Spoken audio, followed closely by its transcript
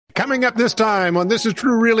Coming up this time on This Is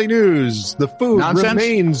True Really News, the food Nonsense?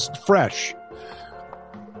 remains fresh.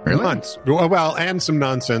 Really? Well, and some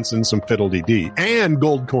nonsense and some fiddle-dee-dee. And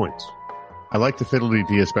gold coins. I like the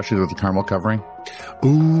fiddle-dee-dee, especially with the caramel covering.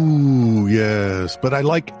 Ooh, yes. But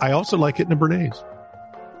I also like it in a Bernaise.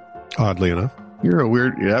 Oddly enough. You're a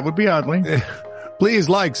weird... That would be oddly. Please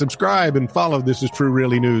like, subscribe, and follow This Is True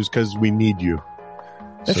Really News because we need you.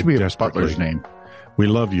 That should be a butler's name. We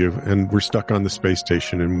love you, and we're stuck on the space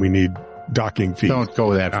station, and we need docking feet. Don't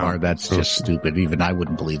go that far. That's just stupid. Even I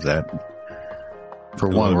wouldn't believe that. For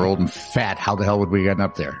one, we're old and fat. How the hell would we get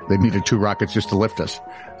up there? They needed 2 rockets just to lift us.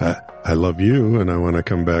 I love you, and I want to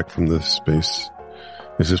come back from the space.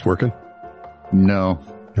 Is this working? No.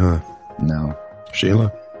 No.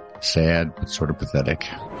 Sheila? Sad, but sort of pathetic.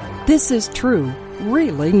 This is True,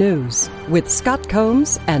 Really News with Scott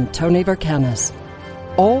Combs and Tony Vercanis.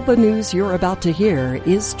 All the news you're about to hear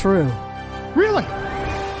is true. Really?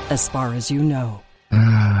 Uh-huh. As far as you know.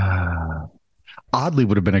 Oddly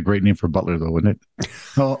would have been a great name for Butler, though, wouldn't it?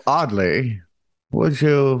 Oh, Oddly. Would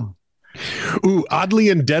you? Ooh, Oddly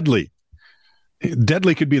and Deadly.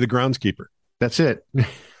 Deadly could be the groundskeeper. That's it.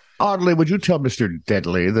 Oddly, would you tell Mr.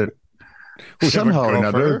 Deadly that somehow or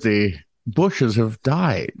another the bushes have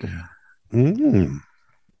died?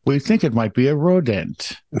 We think it might be a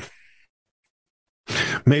rodent.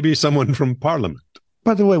 Maybe someone from Parliament.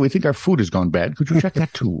 By the way, we think our food has gone bad. Could you check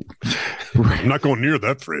that too? I'm not going near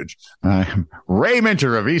that fridge. Ray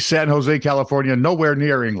Minter of East San Jose, California, nowhere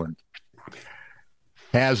near England,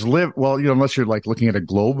 has lived, well, unless you're like looking at a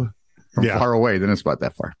globe from far away, then it's about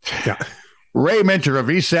that far. Yeah. Ray Minter of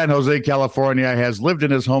East San Jose, California, has lived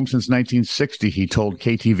in his home since 1960, he told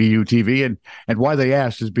KTVU TV, and why they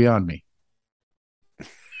asked is beyond me.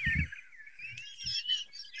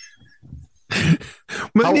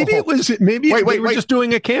 Maybe they were just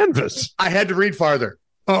doing a canvas. I had to read farther.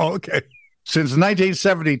 Oh, okay. Since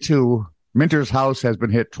 1972, Minter's house has been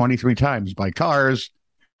hit 23 times by cars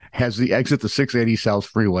as the exit the 680 South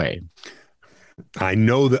Freeway. I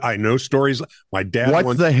know stories. My dad.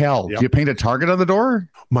 What the hell? Yep. Do you paint a target on the door?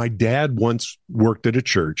 My dad once worked at a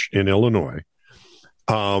church in Illinois.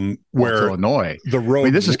 Where Illinois, the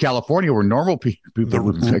road. This is California, where normal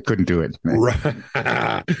people couldn't do it.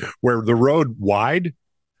 Where the road wide,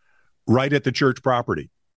 right at the church property,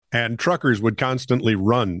 and truckers would constantly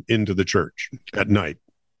run into the church at night.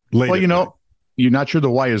 Well, you're not sure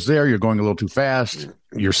the why is there. You're going a little too fast.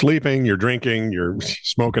 You're sleeping. You're drinking. You're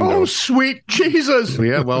smoking. Oh, sweet Jesus!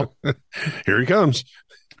 Yeah, well, here he comes.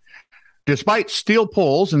 Despite steel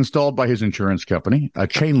poles installed by his insurance company, a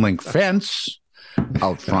chain link fence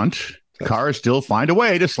out front, cars still find a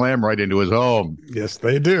way to slam right into his home. Yes,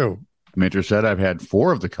 they do. Minter said, I've had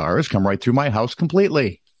 4 of the cars come right through my house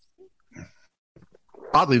completely.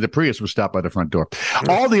 Oddly, the Prius was stopped by the front door.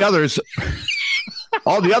 All the other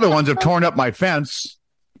ones have torn up my fence,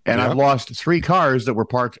 and I've lost 3 cars that were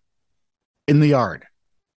parked in the yard.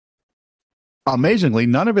 Amazingly,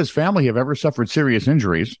 none of his family have ever suffered serious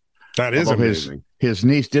injuries. That is amazing. His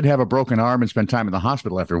niece did have a broken arm and spent time in the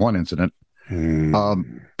hospital after one incident.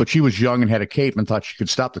 But she was young and had a cape and thought she could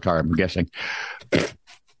stop the car, I'm guessing.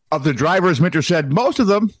 Of the drivers, Minter said, most of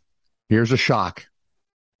them, here's a shock,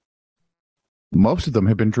 most of them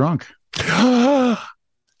have been drunk.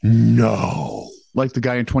 No. Like the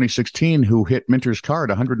guy in 2016 who hit Minter's car at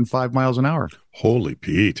 105 miles an hour. Holy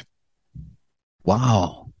Pete.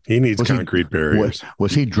 Wow. He needs concrete barriers.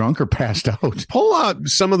 Was he drunk or passed out? Pull out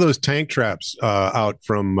some of those tank traps out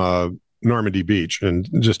from Normandy Beach and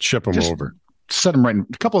just ship them over. Set them right in.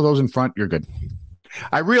 A couple of those in front, you're good.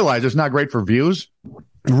 I realize it's not great for views.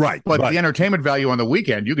 Right. But the entertainment value on the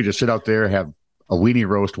weekend, you could just sit out there, have a weenie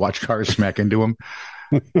roast, watch cars smack into them.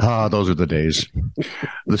 Those are the days.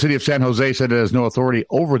 The city of San Jose said it has no authority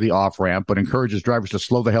over the off-ramp, but encourages drivers to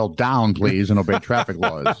slow the hell down, please, and obey traffic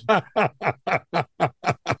laws.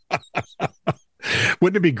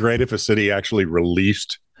 Wouldn't it be great if a city actually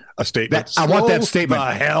released a statement? I want that statement.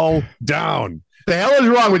 The hell down. The hell is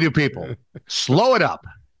wrong with you people? Slow it up.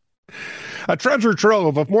 A treasure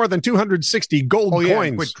trove of more than 260 gold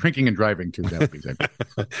coins. Quit drinking and driving, too. That would be good.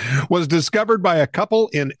 Was discovered by a couple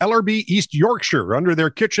in Ellerby, East Yorkshire, under their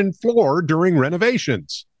kitchen floor during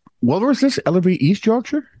renovations. What was this? Ellerby, East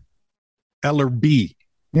Yorkshire? Ellerby.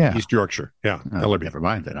 Yeah. East Yorkshire. Yeah. Ellerby. Never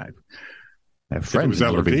mind that. I have friends in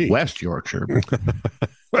Ellerby, West Yorkshire.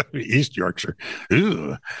 East Yorkshire.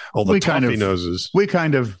 Ew. All the toffee noses. We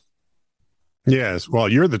kind of. Yes. Well,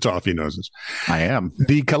 you're the toffee noses. I am.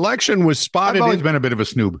 The collection was spotted. I've always been a bit of a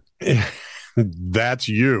snoob. That's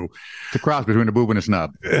you. The cross between a boob and a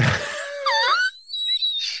snob.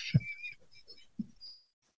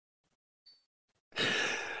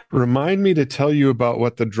 Remind me to tell you about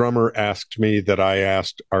what the drummer asked me that I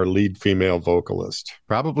asked our lead female vocalist.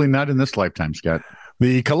 Probably not in this lifetime, Scott.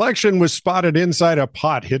 The collection was spotted inside a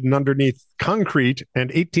pot hidden underneath concrete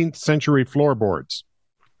and 18th century floorboards.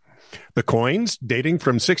 The coins, dating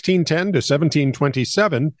from 1610 to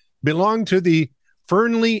 1727, belong to the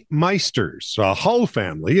Fernley Meisters, a Hull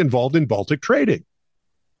family involved in Baltic trading.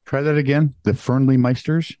 Try that again. The Fernley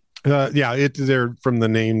Meisters? They're from the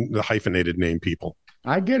name, the hyphenated name people.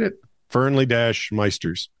 I get it.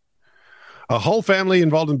 Fernley-Meisters. A Hull family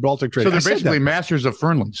involved in Baltic trading. So they're basically masters of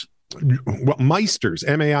Fernleys. Well, Meisters,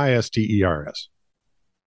 Maisters.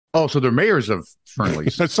 Oh, so they're mayors of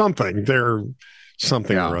Fernleys. That's something. They're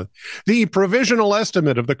something or other. The provisional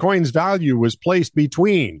estimate of the coin's value was placed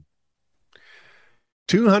between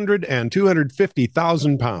 200 and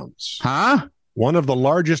 250,000 pounds. Huh? One of the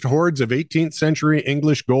largest hoards of 18th century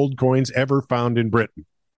English gold coins ever found in Britain.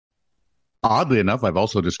 Oddly enough, I've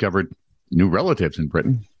also discovered new relatives in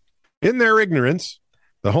Britain. In their ignorance,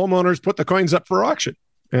 the homeowners put the coins up for auction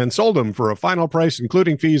and sold them for a final price,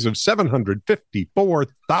 including fees of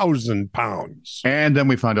 754,000 pounds. And then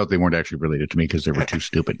we found out they weren't actually related to me because they were too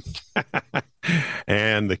stupid.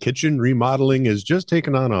 And the kitchen remodeling is just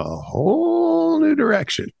taken on a whole new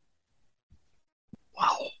direction.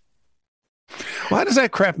 Wow. Why does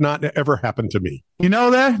that crap not ever happen to me? You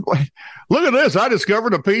know that? Look at this. I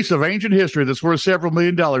discovered a piece of ancient history that's worth several $1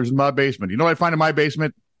 million in my basement. You know what I find in my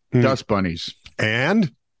basement? Dust bunnies.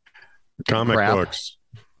 And comic books.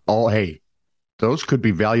 Oh, hey, those could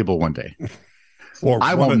be valuable one day. Or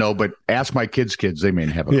I won't know, but ask my kids' they may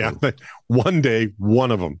have a clue. Yeah, one day,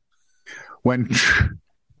 one of them.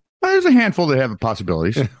 There's a handful that have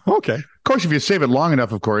possibilities. Okay. Of course, if you save it long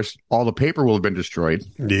enough, of course, all the paper will have been destroyed.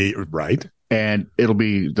 Right. And they'll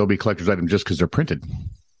be collector's items just because they're printed.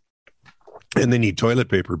 And they need toilet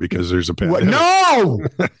paper because there's a pandemic. No!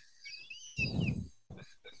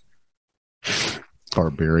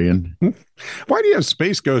 Barbarian. Why do you have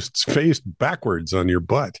Space Ghost's face backwards on your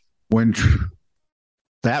butt?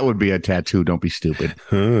 That would be a tattoo. Don't be stupid.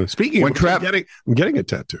 Speaking of, I'm getting a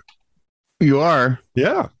tattoo. You are?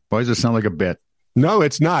 Yeah. Why does it sound like a bit? No,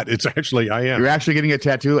 it's not. It's actually, I am. You're actually getting a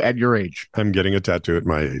tattoo at your age. I'm getting a tattoo at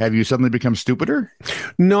my age. Have you suddenly become stupider?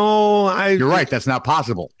 No, You're right. That's not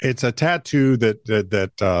possible. It's a tattoo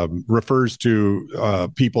that refers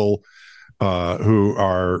to people who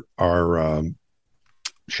are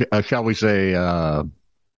shall we say, how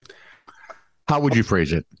would you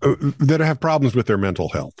phrase it? That have problems with their mental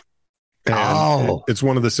health. And it's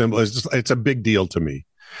one of the symbols. It's a big deal to me.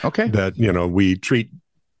 Okay. That, we treat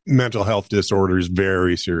mental health disorders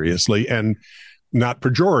very seriously and not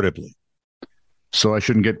pejoratively. So I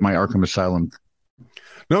shouldn't get my Arkham Asylum.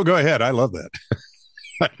 No, go ahead. I love that.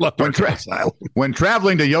 I love Arkham Asylum. When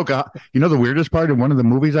traveling to Yokohama, the weirdest part of one of the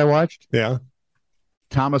movies I watched? Yeah.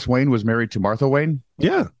 Thomas Wayne was married to Martha Wayne.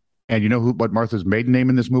 Yeah. And you know what Martha's maiden name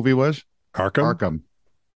in this movie was? Arkham.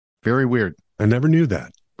 Very weird. I never knew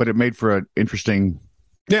that. But it made for an interesting...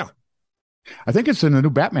 Yeah. I think it's in the new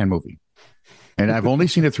Batman movie. And I've only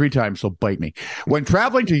seen it 3 times, so bite me. When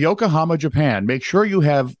traveling to Yokohama, Japan, make sure you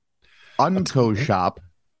have Unko Shop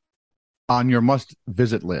on your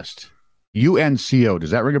must-visit list. UNCO. Does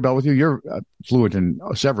that ring a bell with you? You're fluent in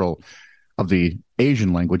several of the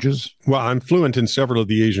Asian languages. Well, I'm fluent in several of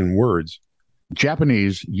the Asian words.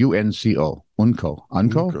 Japanese, UNCO. Unko.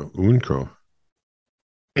 Unko.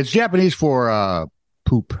 It's Japanese for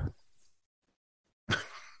poop.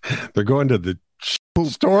 They're going to the poop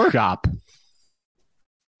store? Shop.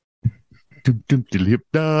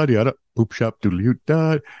 Poop shop.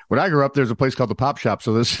 When I grew up, there's a place called the Pop Shop,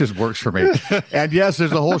 so this just works for me. And yes,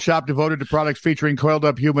 there's a whole shop devoted to products featuring coiled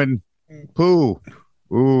up human poo.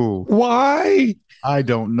 Ooh. Why? I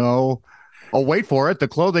don't know. Oh, wait for it. There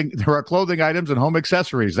are clothing items and home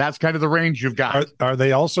accessories. That's kind of the range you've got. Are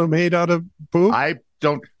they also made out of poop? I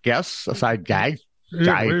don't guess. Aside guy.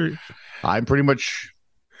 I'm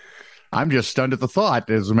just stunned at the thought.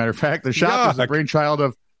 As a matter of fact, the shop is the brainchild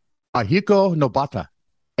of Ahiko Nobata,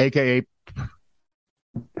 a.k.a.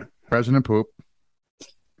 President Poop.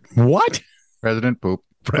 What? President Poop,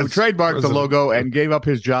 who trademarked the logo and gave up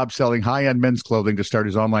his job selling high-end men's clothing to start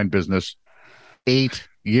his online business 8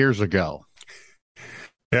 years ago.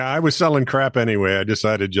 Yeah, I was selling crap anyway. I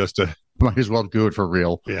decided just to... Might as well do it for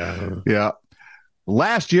real. Yeah.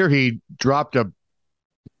 Last year, he dropped a...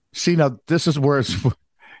 See, now, this is where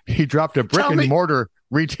he dropped a brick-and-mortar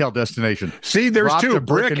retail destination. See, there's two,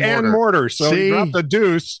 brick and mortar. So he dropped a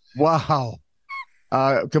deuce. Wow.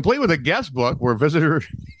 Complete with a guest book where visitors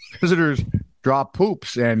draw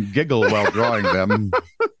poops and giggle while drawing them.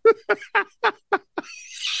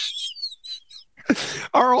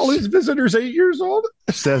 Are all his visitors 8 years old?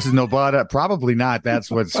 Says Nobata. Probably not.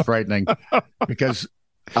 That's what's frightening, because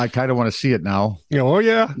I kind of want to see it now. Oh,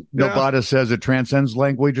 yeah. Nobata says it transcends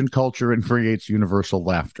language and culture and creates universal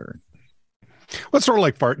laughter. Well, it's sort of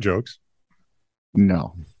like fart jokes.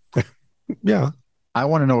 No. Yeah. I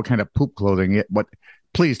want to know what kind of poop clothing it. What?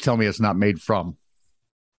 Please tell me it's not made from.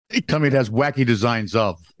 Tell me it has wacky designs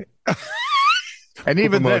of. And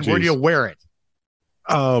even then, where do you wear it?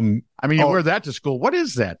 I mean, you wear that to school. What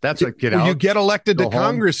is that? That's a get out. You get elected to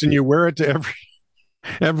Congress and you wear it to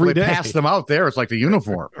every day. Pass them out there. It's like the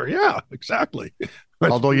uniform. Yeah, exactly.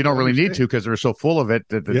 Although you don't really need to, because they're so full of it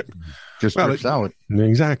that it just drips out.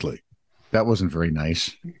 Exactly. That wasn't very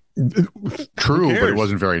nice. True, but it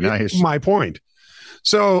wasn't very nice. My point.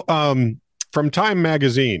 So, from Time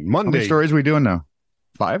Magazine, Monday. How many stories are we doing now?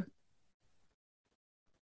 5?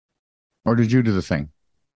 Or did you do the thing?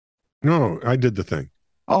 No, I did the thing.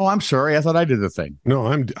 Oh, I'm sorry. I thought I did the thing. No,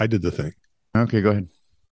 I did the thing. Okay, go ahead.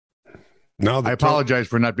 Now I apologize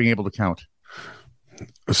for not being able to count.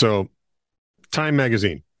 So, Time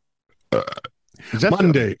Magazine.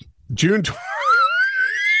 Monday, June 20th.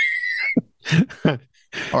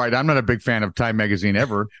 All right, I'm not a big fan of Time Magazine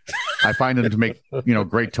ever. I find them to make,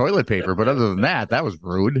 great toilet paper, but other than that, that was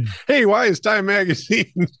rude. Hey, why is Time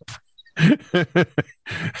Magazine?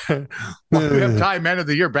 Well, we have Time Man of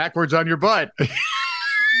the Year backwards on your butt.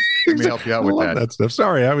 Let me help you out with that stuff.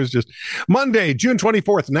 Sorry, I was just Monday, June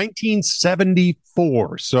 24th,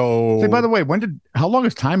 1974. So, hey, by the way, how long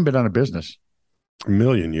has Time been on a business? A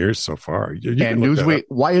million years so far. And Newsweek,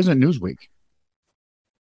 why isn't Newsweek?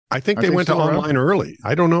 I think they went to online early.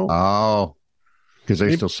 I don't know. Oh, because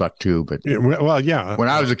they still suck too. But well, yeah. When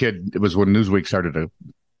I was a kid, it was when Newsweek started to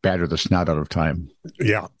batter the snot out of Time.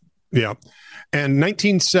 Yeah. Yeah. And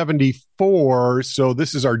 1974. So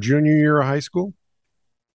this is our junior year of high school?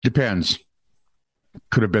 Depends.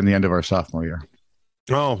 Could have been the end of our sophomore year.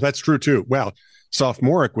 Oh, that's true too. Well,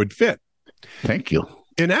 sophomoric would fit. Thank you.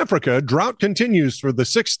 In Africa, drought continues for the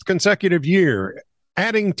 6th consecutive year,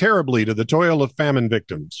 adding terribly to the toil of famine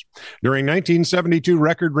victims. During 1972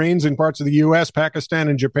 record rains in parts of the U.S., Pakistan,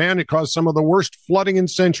 and Japan, it caused some of the worst flooding in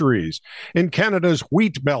centuries. In Canada's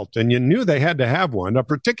wheat belt, and you knew they had to have one, a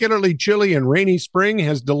particularly chilly and rainy spring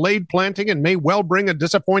has delayed planting and may well bring a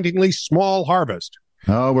disappointingly small harvest.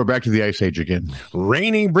 Oh, we're back to the Ice Age again.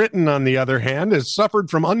 Rainy Britain, on the other hand, has suffered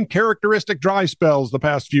from uncharacteristic dry spells the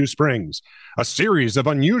past few springs. A series of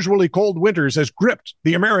unusually cold winters has gripped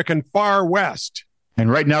the American far west. And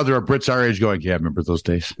right now, there are Brits our age going, yeah, I remember those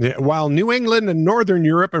days. Yeah, while New England and Northern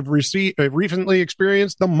Europe have recently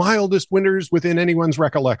experienced the mildest winters within anyone's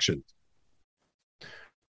recollection.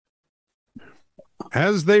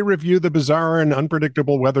 As they review the bizarre and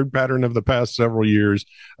unpredictable weather pattern of the past several years,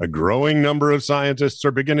 a growing number of scientists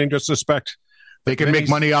are beginning to suspect they can make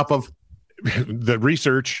money off of the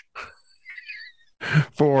research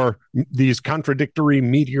for these contradictory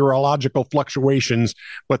meteorological fluctuations,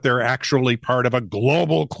 but they're actually part of a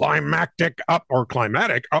global climatic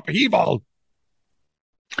upheaval.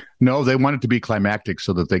 No, they want it to be climactic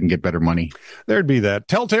so that they can get better money. There'd be that.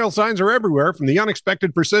 Telltale signs are everywhere, from the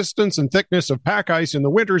unexpected persistence and thickness of pack ice in the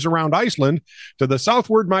winters around Iceland to the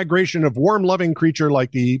southward migration of warm-loving creature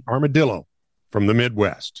like the armadillo from the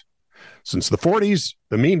Midwest. Since the 40s,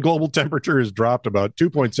 the mean global temperature has dropped about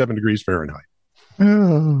 2.7 degrees Fahrenheit.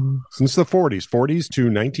 Since the 40s to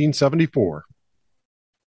 1974.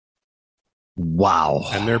 Wow.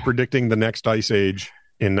 And they're predicting the next ice age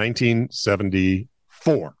in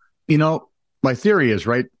 1974. My theory is,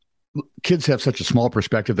 right, kids have such a small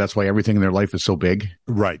perspective. That's why everything in their life is so big.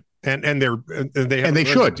 Right. And they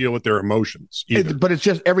should deal with their emotions. But it's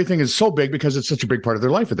just everything is so big because it's such a big part of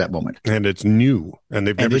their life at that moment. And it's new. And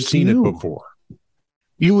they've never seen it before.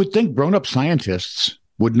 You would think grown-up scientists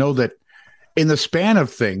would know that in the span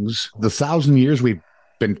of things, the 1,000 years we've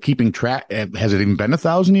been keeping track, has it even been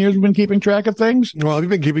 1,000 years we've been keeping track of things? Well, we've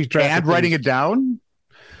been keeping track and writing it down?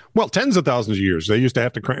 Well, tens of thousands of years. They used to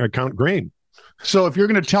have to count grain. So if you're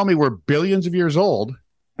going to tell me we're billions of years old,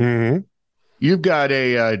 you've got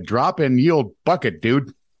a drop in yield bucket,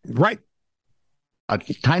 dude. Right. A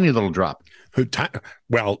tiny little drop.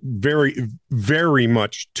 Well, very, very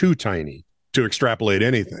much too tiny to extrapolate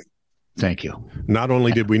anything. Thank you. Not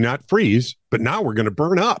only did we not freeze, but now we're going to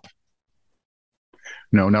burn up.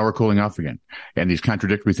 No, now we're cooling off again. And these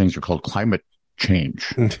contradictory things are called climate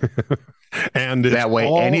change. And that way,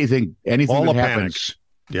 anything that happens,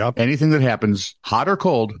 anything that happens, hot or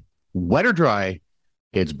cold, wet or dry,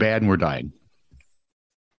 it's bad and we're dying.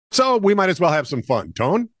 So we might as well have some fun.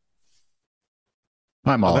 Tone?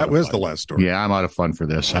 That was the last story. Yeah, I'm out of fun for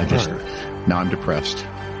this. Now I'm depressed.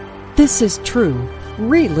 This is true,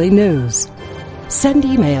 really news. Send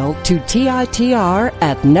email to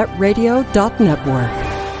TITR@netradio.network.